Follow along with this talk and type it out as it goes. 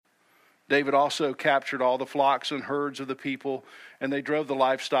David also captured all the flocks and herds of the people, and they drove the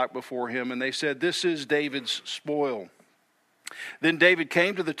livestock before him, and they said, "This is David's spoil." Then David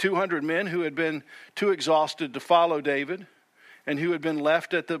came to the 200 men who had been too exhausted to follow David, and who had been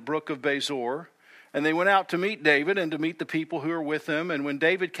left at the brook of Bezor. And they went out to meet David and to meet the people who were with him. And when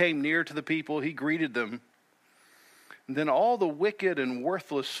David came near to the people, he greeted them. And then all the wicked and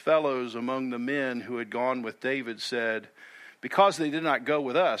worthless fellows among the men who had gone with David said, "Because they did not go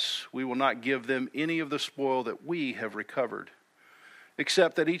with us, we will not give them any of the spoil that we have recovered,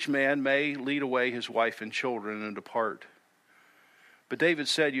 except that each man may lead away his wife and children and depart." But David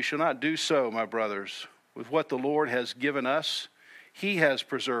said, "You shall not do so, my brothers. With what the Lord has given us, he has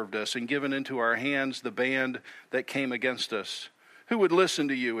preserved us and given into our hands the band that came against us. Who would listen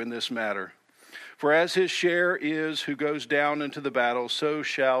to you in this matter? For as his share is who goes down into the battle, so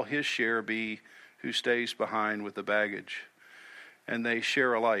shall his share be who stays behind with the baggage. And they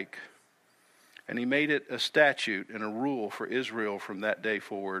share alike." And he made it a statute and a rule for Israel from that day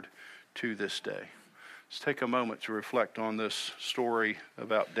forward to this day. Let's take a moment to reflect on this story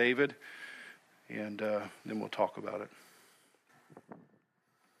about David, and then we'll talk about it.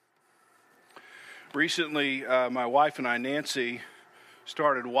 Recently, my wife and I, Nancy,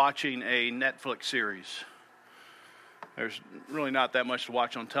 started watching a Netflix series. There's really not that much to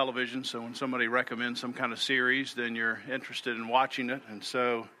watch on television, so when somebody recommends some kind of series, then you're interested in watching it. And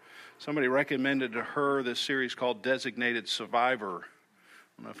so somebody recommended to her this series called Designated Survivor.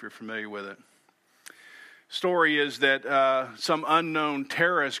 I don't know if you're familiar with it. Story is that some unknown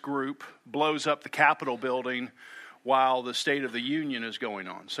terrorist group blows up the Capitol building while the State of the Union is going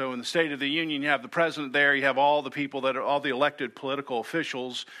on. So in the State of the Union, you have the president there, you have all the people that are all the elected political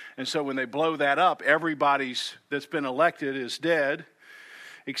officials, and so when they blow that up, everybody's that's been elected is dead,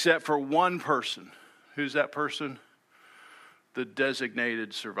 except for one person. Who's that person? The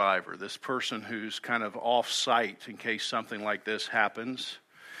designated survivor, this person who's kind of off-site in case something like this happens.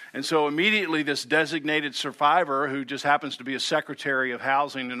 And so immediately this designated survivor, who just happens to be a secretary of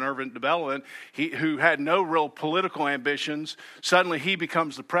housing and urban development, who had no real political ambitions, suddenly he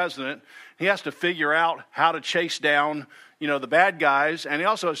becomes the president. He has to figure out how to chase down, the bad guys, and he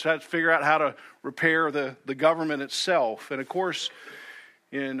also has to figure out how to repair the government itself. And of course,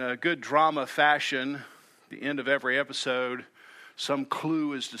 in a good drama fashion, at the end of every episode, some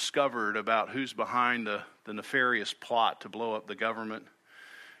clue is discovered about who's behind the nefarious plot to blow up the government.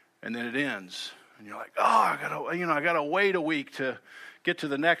 And then it ends, and you're like, I gotta wait a week to get to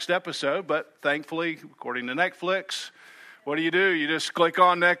the next episode. But thankfully, according to Netflix, what do? You just click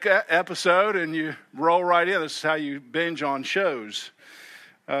on next episode and you roll right in. This is how you binge on shows.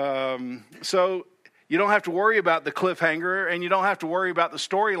 So you don't have to worry about the cliffhanger, and you don't have to worry about the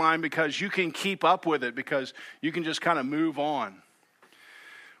storyline because you can keep up with it because you can just kind of move on.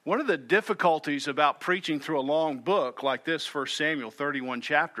 One of the difficulties about preaching through a long book like this, 1 Samuel, 31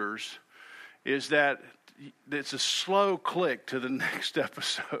 chapters, is that it's a slow click to the next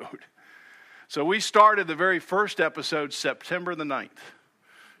episode. So we started the very first episode September the 9th,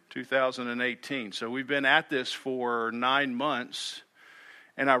 2018. So we've been at this for 9 months.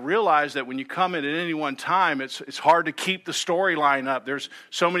 And I realized that when you come in at any one time, it's hard to keep the storyline up. There's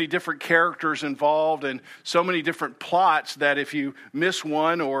so many different characters involved and so many different plots that if you miss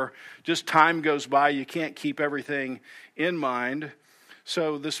one or just time goes by, you can't keep everything in mind.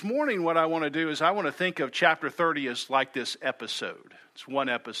 So this morning, what I want to do is I want to think of chapter 30 as like this episode. It's one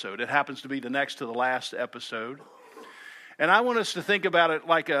episode. It happens to be the next to the last episode. And I want us to think about it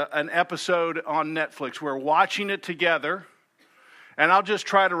like an episode on Netflix. We're watching it together. And I'll just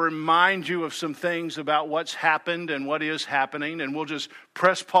try to remind you of some things about what's happened and what is happening. And we'll just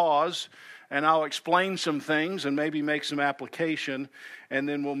press pause and I'll explain some things and maybe make some application. And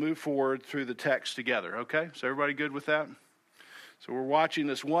then we'll move forward through the text together. Okay? So everybody good with that? So we're watching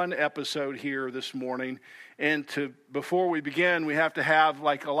this one episode here this morning. And before we begin, we have to have,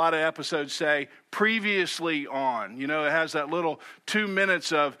 like a lot of episodes say, previously on. It has that little 2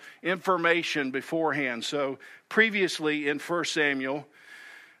 minutes of information beforehand. So previously in 1 Samuel,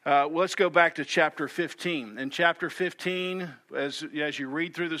 let's go back to chapter 15. In chapter 15, as you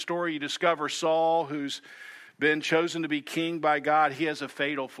read through the story, you discover Saul, who's been chosen to be king by God. He has a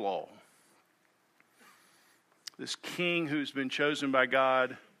fatal flaw. This king who's been chosen by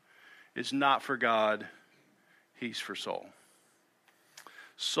God is not for God. He's for Saul.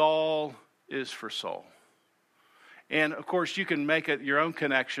 Saul is for Saul. And, of course, you can make it your own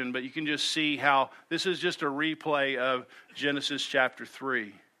connection, but you can just see how this is just a replay of Genesis chapter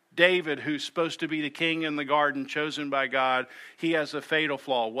 3. David, who's supposed to be the king in the garden, chosen by God, he has a fatal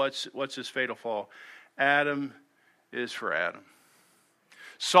flaw. What's his fatal flaw? Adam is for Adam.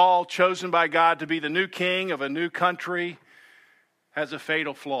 Saul, chosen by God to be the new king of a new country, has a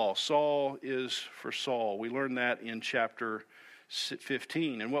fatal flaw. Saul is for Saul. We learn that in chapter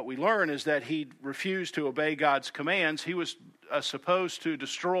 15. And what we learn is that he refused to obey God's commands. He was supposed to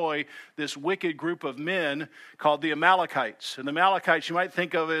destroy this wicked group of men called the Amalekites. And the Amalekites you might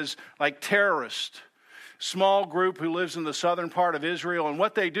think of as like terrorists. Small group who lives in the southern part of Israel. And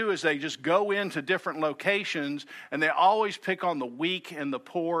what they do is they just go into different locations and they always pick on the weak and the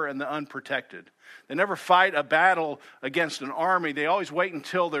poor and the unprotected. They never fight a battle against an army. They always wait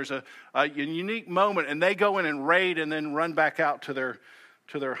until there's a unique moment and they go in and raid and then run back out to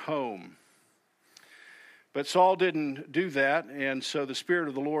their home. But Saul didn't do that, and so the Spirit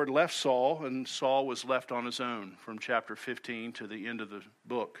of the Lord left Saul, and Saul was left on his own from chapter 15 to the end of the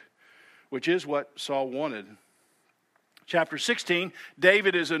book, which is what Saul wanted. Chapter 16,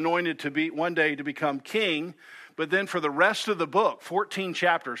 David is anointed to be one day to become king, but then for the rest of the book, 14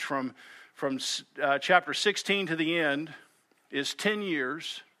 chapters from chapter 16 to the end is 10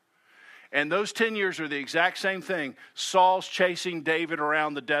 years. And those 10 years are the exact same thing. Saul's chasing David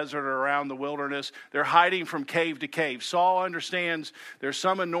around the desert or around the wilderness. They're hiding from cave to cave. Saul understands there's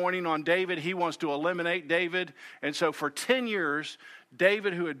some anointing on David. He wants to eliminate David. And so for 10 years,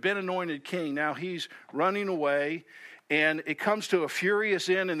 David, who had been anointed king, now he's running away. And it comes to a furious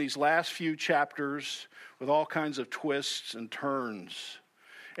end in these last few chapters with all kinds of twists and turns.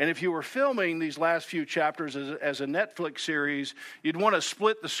 And if you were filming these last few chapters as a Netflix series, you'd want to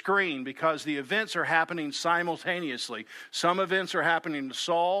split the screen because the events are happening simultaneously. Some events are happening to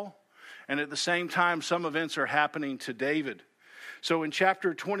Saul, and at the same time, some events are happening to David. So in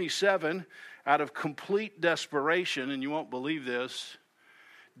chapter 27, out of complete desperation, and you won't believe this,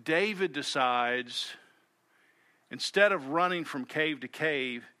 David decides, instead of running from cave to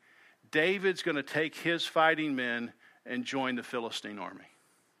cave, David's going to take his fighting men and join the Philistine army.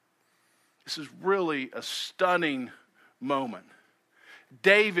 This is really a stunning moment.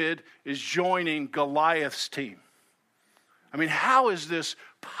 David is joining Goliath's team. I mean, how is this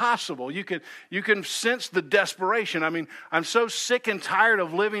possible? You can sense the desperation. I mean, I'm so sick and tired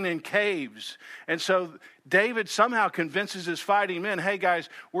of living in caves. And so David somehow convinces his fighting men, hey guys,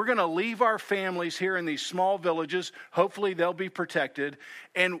 we're going to leave our families here in these small villages. Hopefully they'll be protected.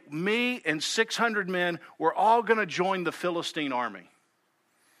 And me and 600 men, we're all going to join the Philistine army.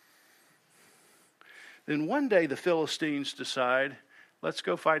 Then one day the Philistines decide, let's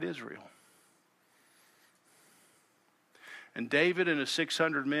go fight Israel. And David and his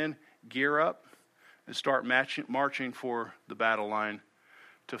 600 men gear up and start marching for the battle line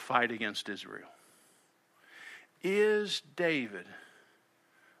to fight against Israel. Is David,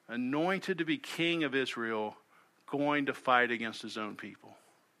 anointed to be king of Israel, going to fight against his own people?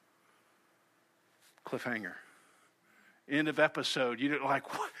 Cliffhanger. End of episode. You're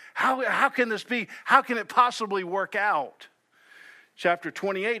like, what? How can this be? How can it possibly work out? Chapter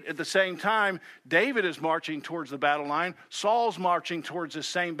 28, at the same time, David is marching towards the battle line. Saul's marching towards the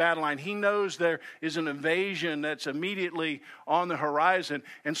same battle line. He knows there is an invasion that's immediately on the horizon.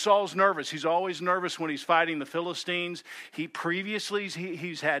 And Saul's nervous. He's always nervous when he's fighting the Philistines.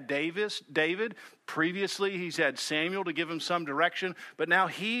 He's had David. Previously, he's had Samuel to give him some direction. But now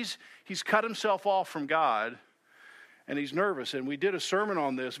he's cut himself off from God. And he's nervous. And we did a sermon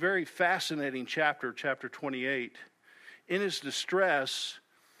on this, very fascinating chapter 28. In his distress,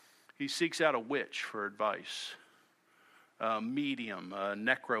 he seeks out a witch for advice, a medium, a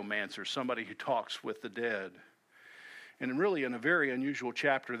necromancer, somebody who talks with the dead. And really in a very unusual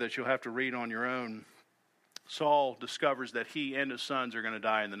chapter that you'll have to read on your own, Saul discovers that he and his sons are going to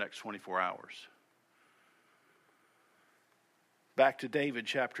die in the next 24 hours. Back to David,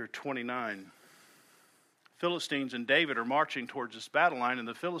 chapter 29. Philistines and David are marching towards this battle line, and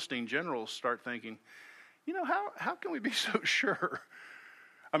the Philistine generals start thinking, you know, how can we be so sure?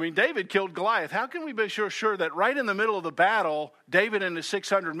 I mean, David killed Goliath. How can we be so sure that right in the middle of the battle, David and his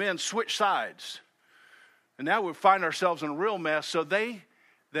 600 men switch sides? And now we find ourselves in a real mess. So they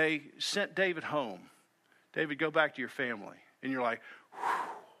sent David home. David, go back to your family. And you're like,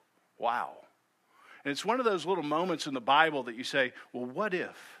 wow. And it's one of those little moments in the Bible that you say, well, what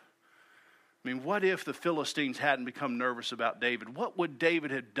if? I mean, what if the Philistines hadn't become nervous about David? What would David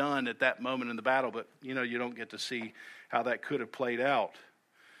have done at that moment in the battle? But, you know, you don't get to see how that could have played out.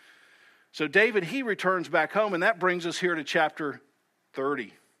 So David, he returns back home, and that brings us here to chapter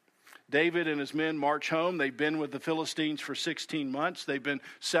 30. David and his men march home. They've been with the Philistines for 16 months. They've been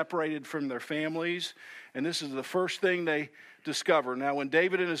separated from their families, and this is the first thing they discover. Now, when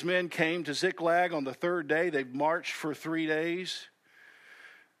David and his men came to Ziklag on the third day, they marched for 3 days.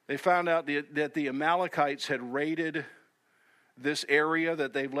 They found out that the Amalekites had raided this area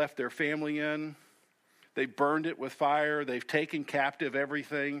that they've left their family in. They burned it with fire. They've taken captive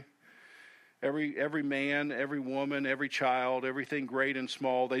everything. Every man, every woman, every child, everything great and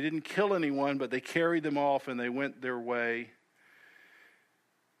small. They didn't kill anyone, but they carried them off and they went their way.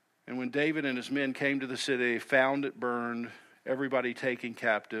 And when David and his men came to the city, they found it burned, everybody taken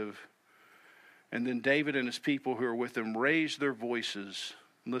captive. And then David and his people who were with him raised their voices.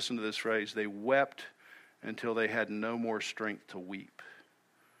 Listen to this phrase. They wept until they had no more strength to weep.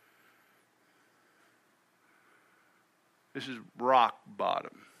 This is rock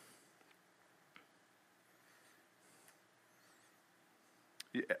bottom.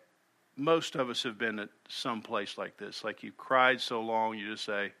 Yeah, most of us have been at some place like this. Like you've cried so long, you just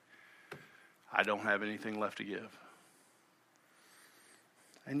say, I don't have anything left to give.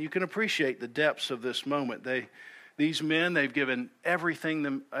 And you can appreciate the depths of this moment. These men, they've given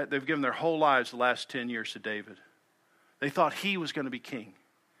everything, they've given their whole lives the last 10 years to David. They thought he was going to be king.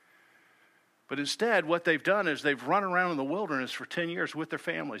 But instead, what they've done is they've run around in the wilderness for 10 years with their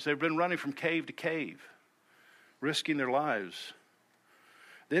families. They've been running from cave to cave, risking their lives.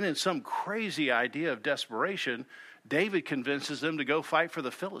 Then in some crazy idea of desperation, David convinces them to go fight for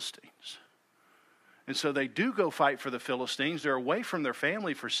the Philistines. And so they do go fight for the Philistines. They're away from their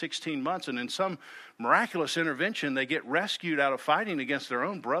family for 16 months. And in some miraculous intervention, they get rescued out of fighting against their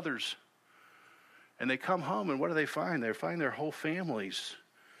own brothers. And they come home, and what do they find? They find their whole families.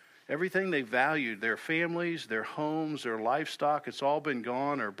 Everything they valued, their families, their homes, their livestock, it's all been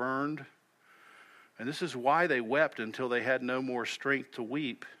gone or burned. And this is why they wept until they had no more strength to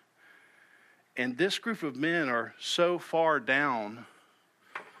weep. And this group of men are so far down.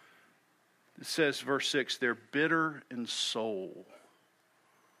 It says, verse 6, they're bitter in soul.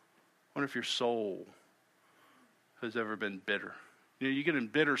 I wonder if your soul has ever been bitter. You know, you get in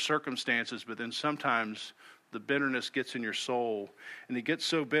bitter circumstances, but then sometimes the bitterness gets in your soul. And it gets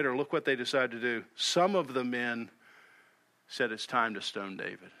so bitter, look what they decide to do. Some of the men said it's time to stone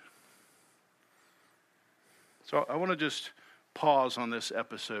David. So I want to just pause on this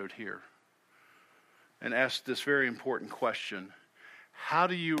episode here and ask this very important question. How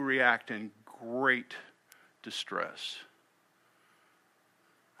do you react in great distress?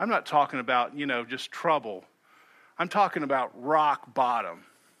 I'm not talking about, just trouble. I'm talking about rock bottom.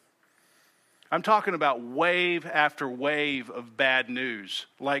 I'm talking about wave after wave of bad news,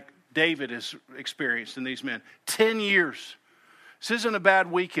 like David has experienced in these men. 10 years. This isn't a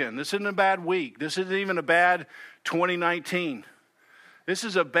bad weekend. This isn't a bad week. This isn't even a bad 2019. This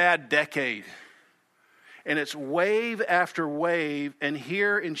is a bad decade. And it's wave after wave. And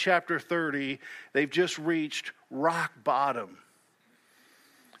here in chapter 30, they've just reached rock bottom.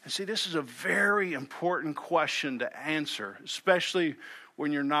 And see, this is a very important question to answer, especially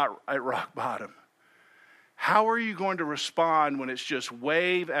when you're not at rock bottom. How are you going to respond when it's just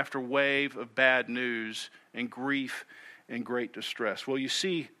wave after wave of bad news and grief and great distress? Well, you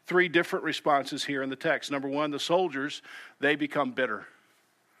see three different responses here in the text. Number one, the soldiers, they become bitter.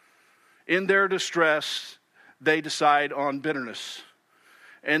 In their distress, they decide on bitterness.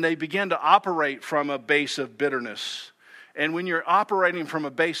 And they begin to operate from a base of bitterness. And when you're operating from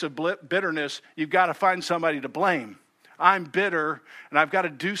a base of bitterness, you've got to find somebody to blame. I'm bitter, and I've got to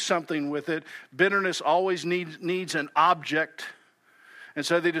do something with it. Bitterness always needs an object. And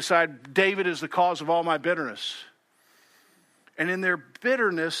so they decide, David is the cause of all my bitterness. And in their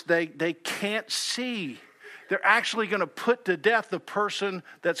bitterness, they can't see. They're actually going to put to death the person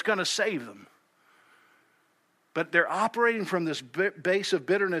that's going to save them. But they're operating from this base of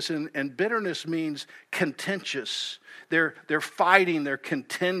bitterness, and bitterness means contentious. They're fighting, they're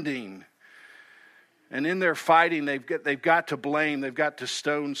contending. And in their fighting, they've got to blame, they've got to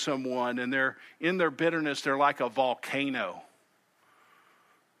stone someone. And in their bitterness, they're like a volcano.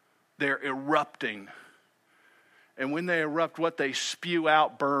 They're erupting. And when they erupt, what they spew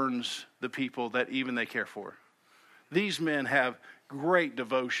out burns the people that even they care for. These men have great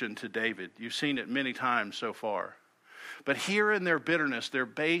devotion to David. You've seen it many times so far. But here in their bitterness, their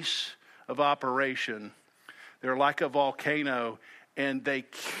base of operation, they're like a volcano, and they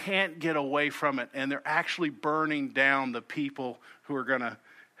can't get away from it. And they're actually burning down the people who are going to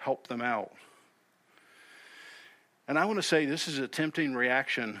help them out. And I want to say this is a tempting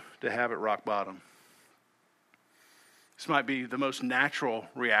reaction to have at rock bottom. This might be the most natural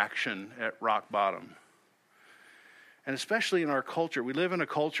reaction at rock bottom. And especially in our culture, we live in a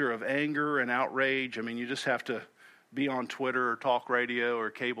culture of anger and outrage. I mean, you just have to be on Twitter or talk radio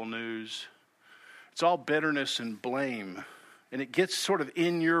or cable news. It's all bitterness and blame. And it gets sort of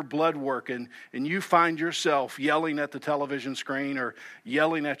in your blood work, and you find yourself yelling at the television screen or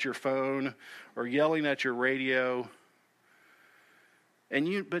yelling at your phone or yelling at your radio.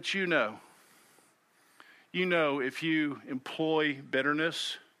 But you know if you employ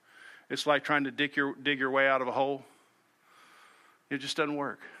bitterness, it's like trying to dig your way out of a hole. It just doesn't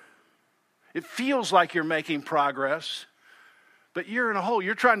work. It feels like you're making progress, but you're in a hole.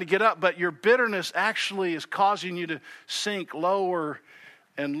 You're trying to get up, but your bitterness actually is causing you to sink lower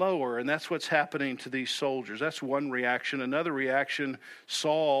and lower. And that's what's happening to these soldiers. That's one reaction. Another reaction,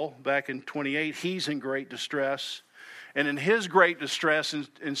 Saul, back in 28, he's in great distress. And in his great distress,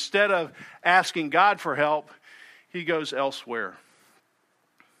 instead of asking God for help, he goes elsewhere.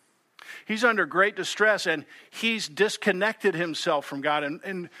 He's under great distress, and he's disconnected himself from God.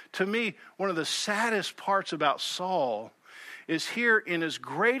 And to me, one of the saddest parts about Saul is here in his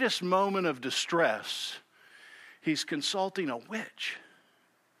greatest moment of distress, he's consulting a witch.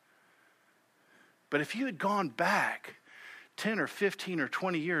 But if you had gone back 10 or 15 or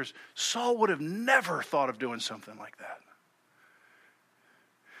 20 years, Saul would have never thought of doing something like that.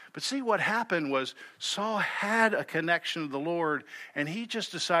 But see, what happened was Saul had a connection to the Lord, and he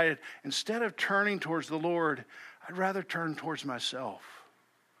just decided, instead of turning towards the Lord, I'd rather turn towards myself.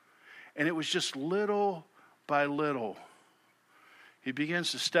 And it was just little by little, he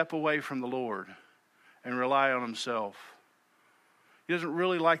begins to step away from the Lord and rely on himself. He doesn't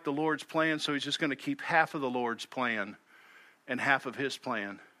really like the Lord's plan, so he's just going to keep half of the Lord's plan and half of his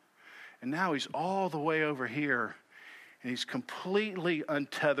plan. And now he's all the way over here, and he's completely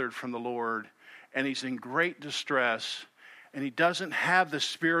untethered from the Lord, and he's in great distress, and he doesn't have the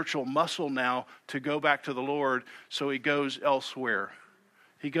spiritual muscle now to go back to the Lord, so he goes elsewhere.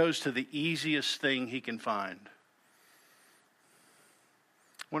 He goes to the easiest thing he can find.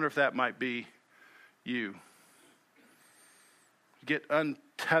 Wonder if that might be you. You get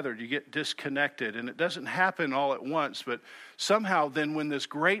untethered, you get disconnected, and it doesn't happen all at once, but somehow then when this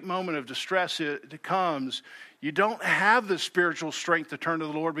great moment of distress it comes, you don't have the spiritual strength to turn to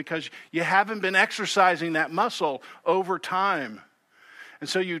the Lord because you haven't been exercising that muscle over time. And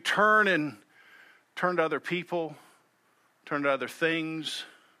so you turn to other people, turn to other things,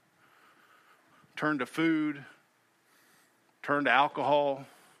 turn to food, turn to alcohol,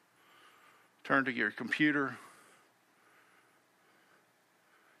 turn to your computer,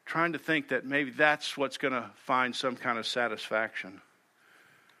 trying to think that maybe that's what's going to find some kind of satisfaction.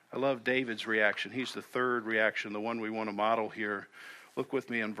 I love David's reaction. He's the third reaction, the one we want to model here. Look with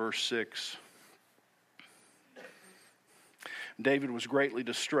me in verse 6. David was greatly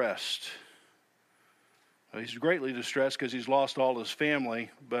distressed. He's greatly distressed because he's lost all his family,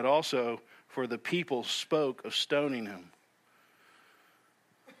 but also for the people spoke of stoning him.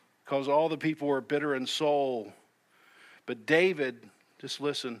 Because all the people were bitter in soul. But David, just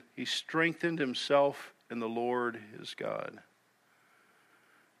listen, he strengthened himself in the Lord his God.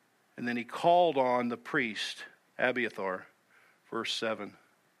 And then he called on the priest, Abiathar, verse 7.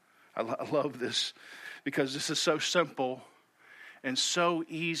 I love this because this is so simple and so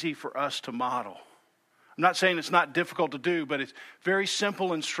easy for us to model. I'm not saying it's not difficult to do, but it's very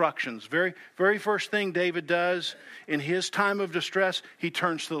simple instructions. Very first thing David does in his time of distress, he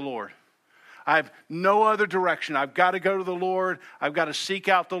turns to the Lord. I have no other direction. I've got to go to the Lord. I've got to seek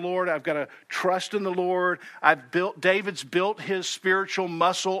out the Lord. I've got to trust in the Lord. David's built his spiritual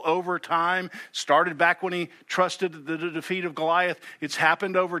muscle over time. Started back when he trusted the defeat of Goliath. It's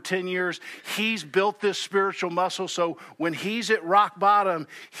happened over 10 years. He's built this spiritual muscle, so when he's at rock bottom,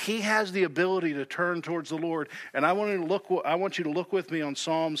 he has the ability to turn towards the Lord. And I want you to look with me on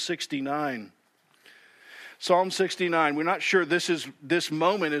Psalm 69. Psalm 69, we're not sure this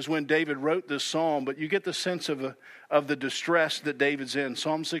moment is when David wrote this psalm, but you get the sense of the distress that David's in.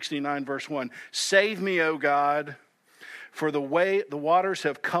 Psalm 69, verse 1. Save me, O God, for the waters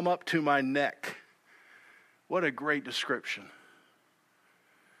have come up to my neck. What a great description.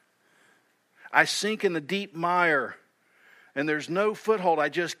 I sink in the deep mire, and there's no foothold. I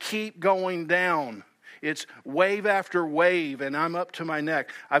just keep going down. It's wave after wave, and I'm up to my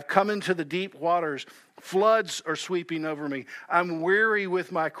neck. I've come into the deep waters. Floods are sweeping over me. I'm weary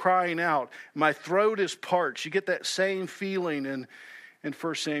with my crying out. My throat is parched. You get that same feeling in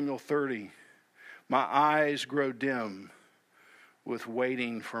 1 Samuel 30. My eyes grow dim with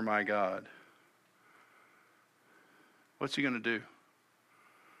waiting for my God. What's he going to do?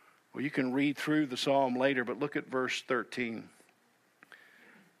 Well, you can read through the psalm later, but look at verse 13.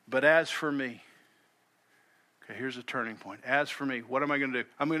 But as for me, okay, here's a turning point. As for me, what am I going to do?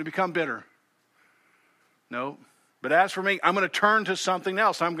 I'm going to become bitter. No. But as for me, I'm going to turn to something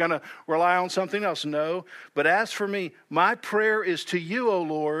else. I'm going to rely on something else. No. But as for me, my prayer is to you, O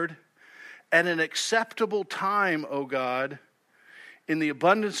Lord, at an acceptable time, O God. In the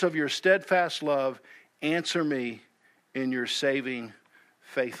abundance of your steadfast love, answer me in your saving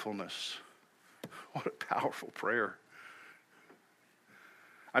faithfulness. What a powerful prayer.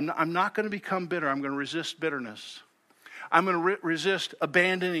 I'm not going to become bitter. I'm going to resist bitterness. I'm going to resist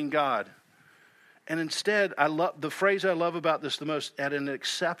abandoning God. And instead, the phrase I love about this the most, at an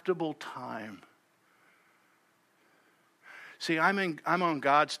acceptable time. See, I'm on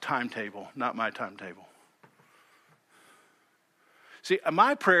God's timetable, not my timetable. See,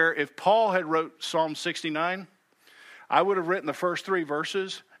 my prayer, if Paul had wrote Psalm 69, I would have written the first 3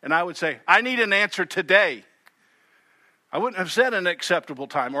 verses, and I would say, I need an answer today. I wouldn't have said an acceptable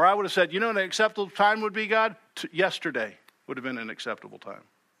time, or I would have said, an acceptable time would be, God? Yesterday would have been an acceptable time.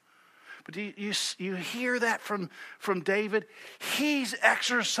 But you hear that from David? He's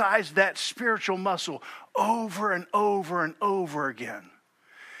exercised that spiritual muscle over and over and over again.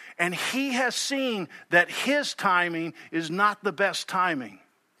 And he has seen that his timing is not the best timing.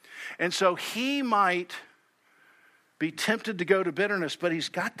 And so he might be tempted to go to bitterness, but he's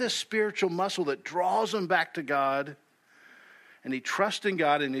got this spiritual muscle that draws him back to God. And he trusts in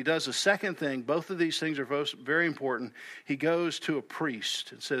God, and he does a second thing. Both of these things are both very important. He goes to a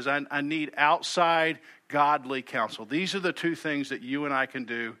priest and says, I need outside godly counsel. These are the 2 things that you and I can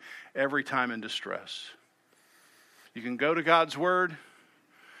do every time in distress. You can go to God's word,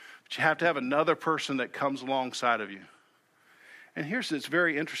 but you have to have another person that comes alongside of you. And here's this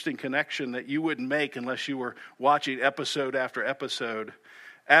very interesting connection that you wouldn't make unless you were watching episode after episode.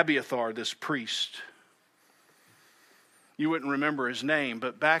 Abiathar, this priest. You wouldn't remember his name,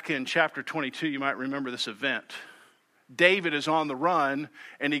 but back in chapter 22, you might remember this event. David is on the run,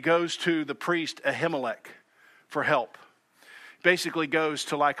 and he goes to the priest Ahimelech for help. Basically goes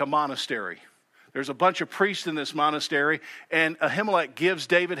to like a monastery. There's a bunch of priests in this monastery, and Ahimelech gives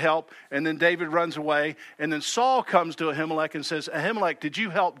David help, and then David runs away. And then Saul comes to Ahimelech and says, Ahimelech, did you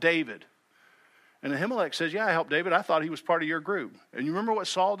help David? And Ahimelech says, yeah, I helped David. I thought he was part of your group. And you remember what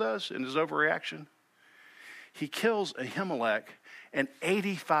Saul does in his overreaction? He kills Ahimelech and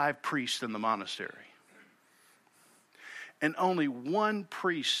 85 priests in the monastery. And only 1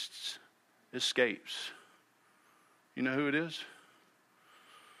 priest escapes. You know who it is?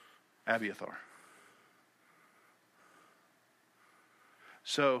 Abiathar.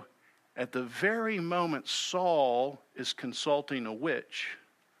 So, at the very moment Saul is consulting a witch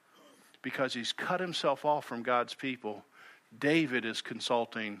because he's cut himself off from God's people, David is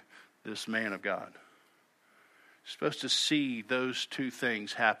consulting this man of God. You're supposed to see those 2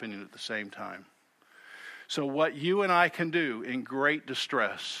 things happening at the same time. So what you and I can do in great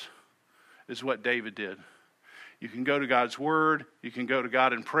distress is what David did. You can go to God's word, you can go to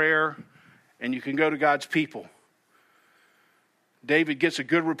God in prayer, and you can go to God's people. David gets a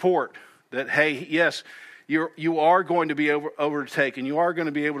good report that, hey, yes, you are going to be overtaken. You are going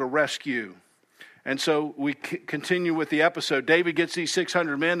to be able to rescue. And so we continue with the episode. David gets these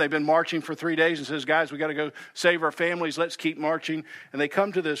 600 men. They've been marching for 3 days and says, guys, we got to go save our families. Let's keep marching. And they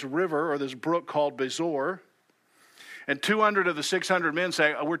come to this river or this brook called Bezor. And 200 of the 600 men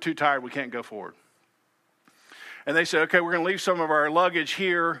say, we're too tired. We can't go forward. And they say, okay, we're going to leave some of our luggage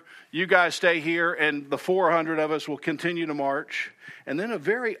here. You guys stay here. And the 400 of us will continue to march. And then a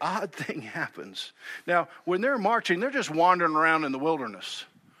very odd thing happens. Now, when they're marching, they're just wandering around in the wilderness.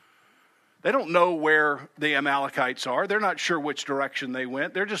 They don't know where the Amalekites are. They're not sure which direction they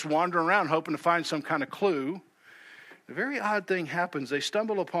went. They're just wandering around hoping to find some kind of clue. A very odd thing happens. They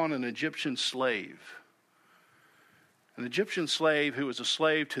stumble upon an Egyptian slave. An Egyptian slave who was a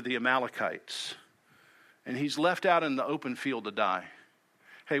slave to the Amalekites. And he's left out in the open field to die.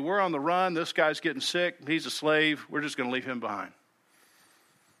 Hey, we're on the run. This guy's getting sick. He's a slave. We're just going to leave him behind.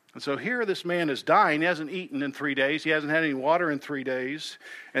 And so here this man is dying. He hasn't eaten in 3 days. He hasn't had any water in 3 days.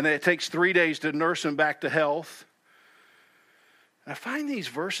 And then it takes 3 days to nurse him back to health. And I find these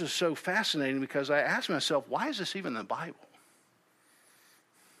verses so fascinating because I ask myself, why is this even in the Bible?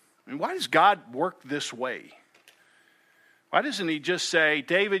 I mean, why does God work this way? Why doesn't he just say,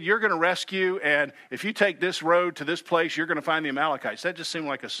 David, you're going to rescue, and if you take this road to this place, you're going to find the Amalekites? That just seemed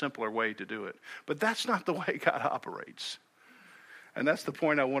like a simpler way to do it. But that's not the way God operates. And that's the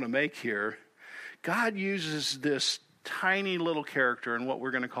point I want to make here. God uses this tiny little character in what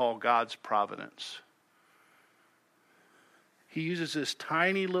we're going to call God's providence. He uses this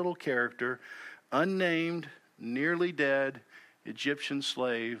tiny little character, unnamed, nearly dead, Egyptian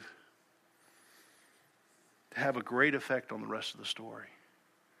slave, to have a great effect on the rest of the story.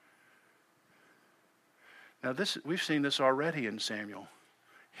 Now, we've seen this already in Samuel.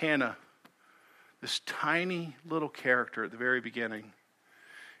 Hannah, this tiny little character at the very beginning,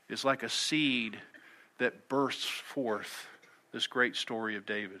 is like a seed that bursts forth this great story of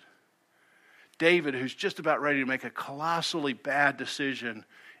David. David, who's just about ready to make a colossally bad decision,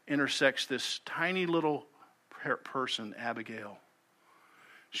 intersects this tiny little person, Abigail.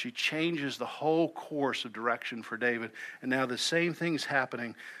 She changes the whole course of direction for David. And now the same thing's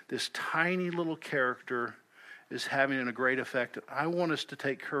happening. This tiny little character is having a great effect. I want us to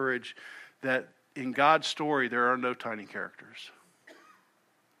take courage that in God's story, there are no tiny characters.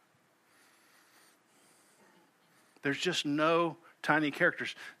 There's just no tiny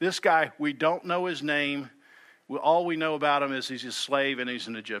characters. This guy, we don't know his name. All we know about him is he's a slave and he's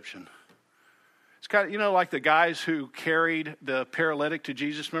an Egyptian. It's kind of, like the guys who carried the paralytic to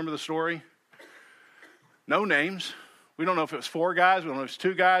Jesus. Remember the story? No names. We don't know if it was 4 guys. We don't know if it was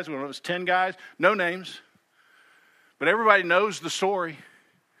 2 guys. We don't know if it was 10 guys. No names. But everybody knows the story.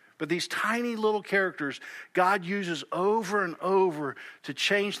 But these tiny little characters, God uses over and over to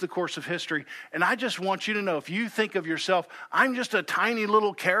change the course of history. And I just want you to know, if you think of yourself, I'm just a tiny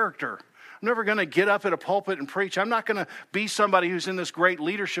little character. I'm never going to get up at a pulpit and preach. I'm not going to be somebody who's in this great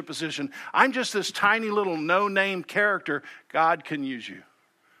leadership position. I'm just this tiny little no-name character. God can use you.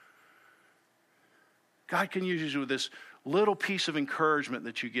 God can use you with this little piece of encouragement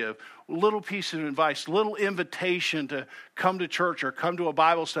that you give, little piece of advice, little invitation to come to church or come to a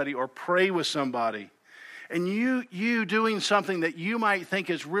Bible study or pray with somebody. And you doing something that you might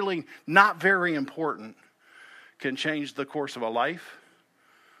think is really not very important can change the course of a life,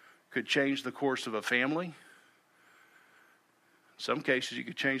 could change the course of a family. In some cases, you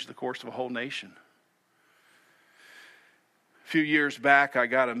could change the course of a whole nation. A few years back, I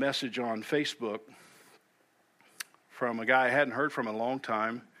got a message on Facebook from a guy I hadn't heard from in a long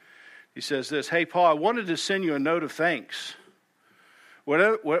time. He says this: "Hey, Paul, I wanted to send you a note of thanks.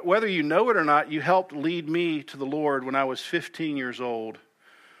 Whether you know it or not, you helped lead me to the Lord when I was 15 years old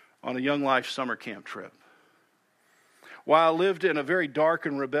on a Young Life summer camp trip. While I lived in a very dark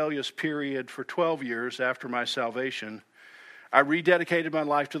and rebellious period for 12 years after my salvation, I rededicated my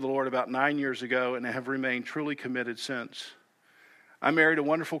life to the Lord about 9 years ago and have remained truly committed since. I married a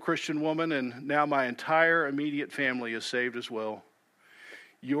wonderful Christian woman, and now my entire immediate family is saved as well.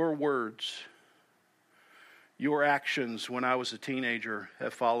 Your words, your actions when I was a teenager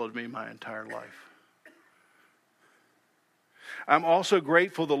have followed me my entire life. I'm also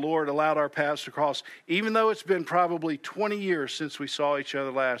grateful the Lord allowed our paths to cross. Even though it's been probably 20 years since we saw each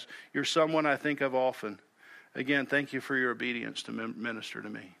other last, you're someone I think of often. Again, thank you for your obedience to minister to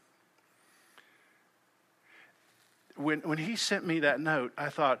me." When he sent me that note, I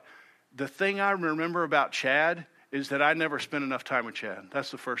thought, the thing I remember about Chad is that I never spent enough time with Chad.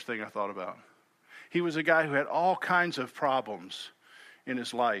 That's the first thing I thought about. He was a guy who had all kinds of problems in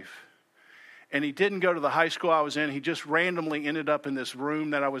his life. And he didn't go to the high school I was in. He just randomly ended up in this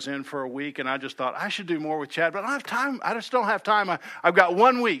room that I was in for a week. And I just thought, I should do more with Chad. But I don't have time. I just don't have time. I've got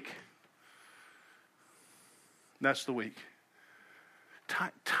 1 week. That's the week.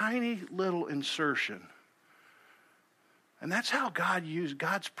 Tiny little insertion. And that's how God used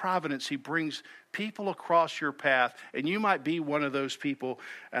God's providence. He brings people across your path. And you might be one of those people.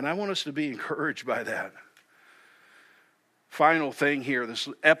 And I want us to be encouraged by that. Final thing here, this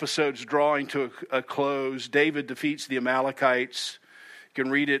episode's drawing to a close. David defeats the Amalekites. You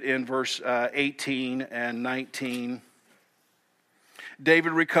can read it in verse 18 and 19.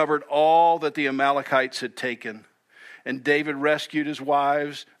 David recovered all that the Amalekites had taken, and David rescued his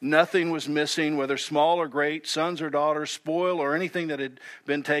wives. Nothing was missing, whether small or great, sons or daughters, spoil or anything that had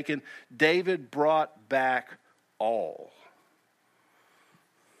been taken. David brought back all.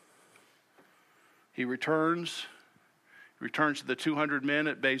 He returns to the 200 men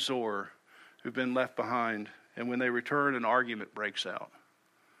at Bezor who've been left behind. And when they return, an argument breaks out.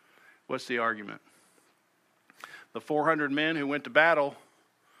 What's the argument? The 400 men who went to battle,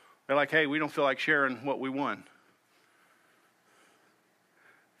 they're like, hey, we don't feel like sharing what we won.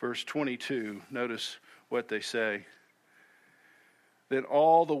 Verse 22, notice what they say. Then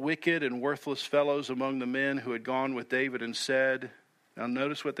all the wicked and worthless fellows among the men who had gone with David and said, now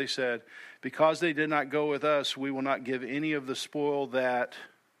notice what they said, because they did not go with us, we will not give any of the spoil that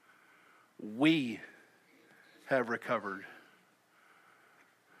we have recovered.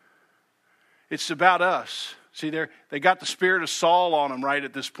 It's about us. See, they got the spirit of Saul on them right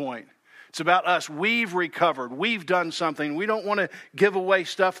at this point. It's about us. We've recovered. We've done something. We don't want to give away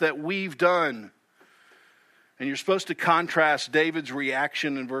stuff that we've done. And you're supposed to contrast David's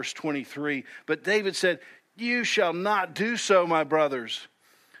reaction in verse 23. But David said, you shall not do so, my brothers.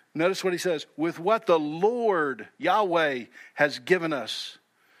 Notice what he says. With what the Lord, Yahweh, has given us.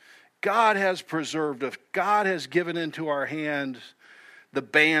 God has preserved us. God has given into our hands the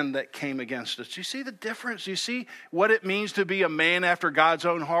band that came against us. Do you see the difference? Do you see what it means to be a man after God's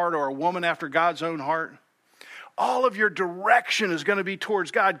own heart or a woman after God's own heart? All of your direction is going to be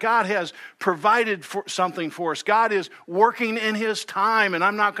towards God. God has provided something for us. God is working in his time, and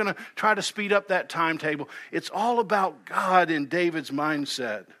I'm not going to try to speed up that timetable. It's all about God in David's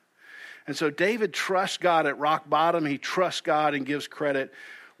mindset. And so David trusts God at rock bottom. He trusts God and gives credit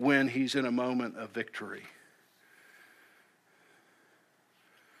when he's in a moment of victory.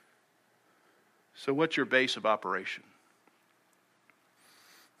 So what's your base of operation?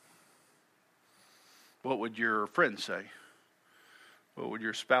 What would your friends say? What would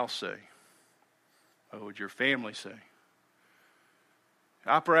your spouse say? What would your family say?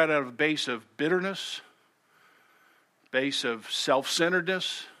 Operate out of a base of bitterness, base of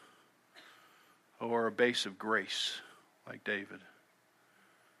self-centeredness, or a base of grace, like David.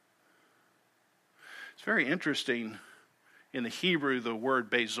 It's very interesting. In the Hebrew, the word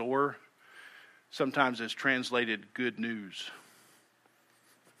bezor sometimes is translated good news.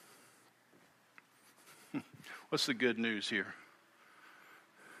 What's the good news here?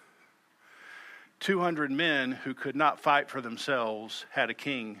 200 men who could not fight for themselves had a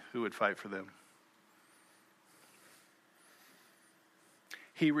king who would fight for them.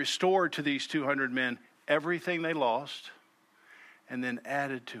 He restored to these 200 men everything they lost and then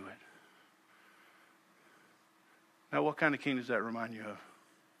added to it. Now, what kind of king does that remind you of?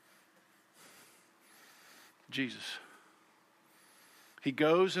 Jesus. He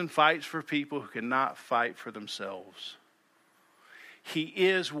goes and fights for people who cannot fight for themselves. He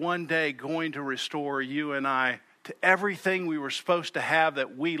is one day going to restore you and I to everything we were supposed to have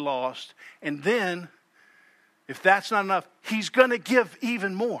that we lost. And then, if that's not enough, he's going to give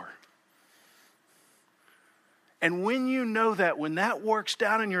even more. And when you know that, when that works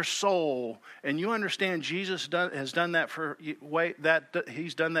down in your soul, and you understand Jesus has done that for you,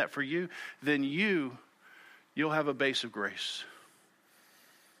 he's done that for you, then you'll have a base of grace.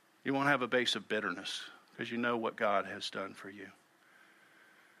 You won't have a base of bitterness because you know what God has done for you.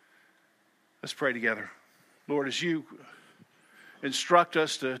 Let's pray together. Lord, as you instruct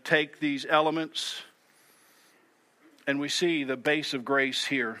us to take these elements, and we see the base of grace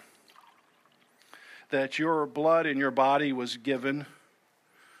here, that your blood and your body was given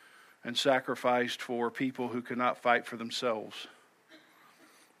and sacrificed for people who could not fight for themselves.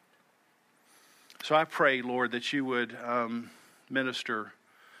 So I pray, Lord, that you would minister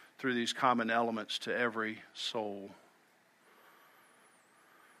through these common elements to every soul.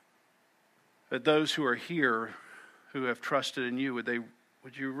 That those who are here who have trusted in you, would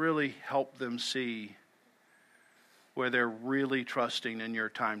you really help them see where they're really trusting in your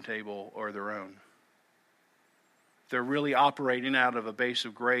timetable or their own? They're really operating out of a base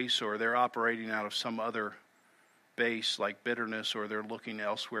of grace, or they're operating out of some other base like bitterness, or they're looking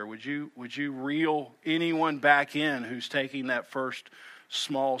elsewhere. Would you reel anyone back in who's taking that first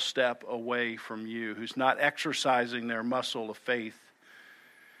small step away from you, who's not exercising their muscle of faith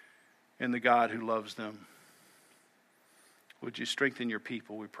in the God who loves them? Would you strengthen your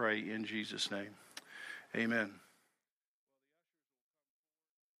people, we pray in Jesus' name. Amen.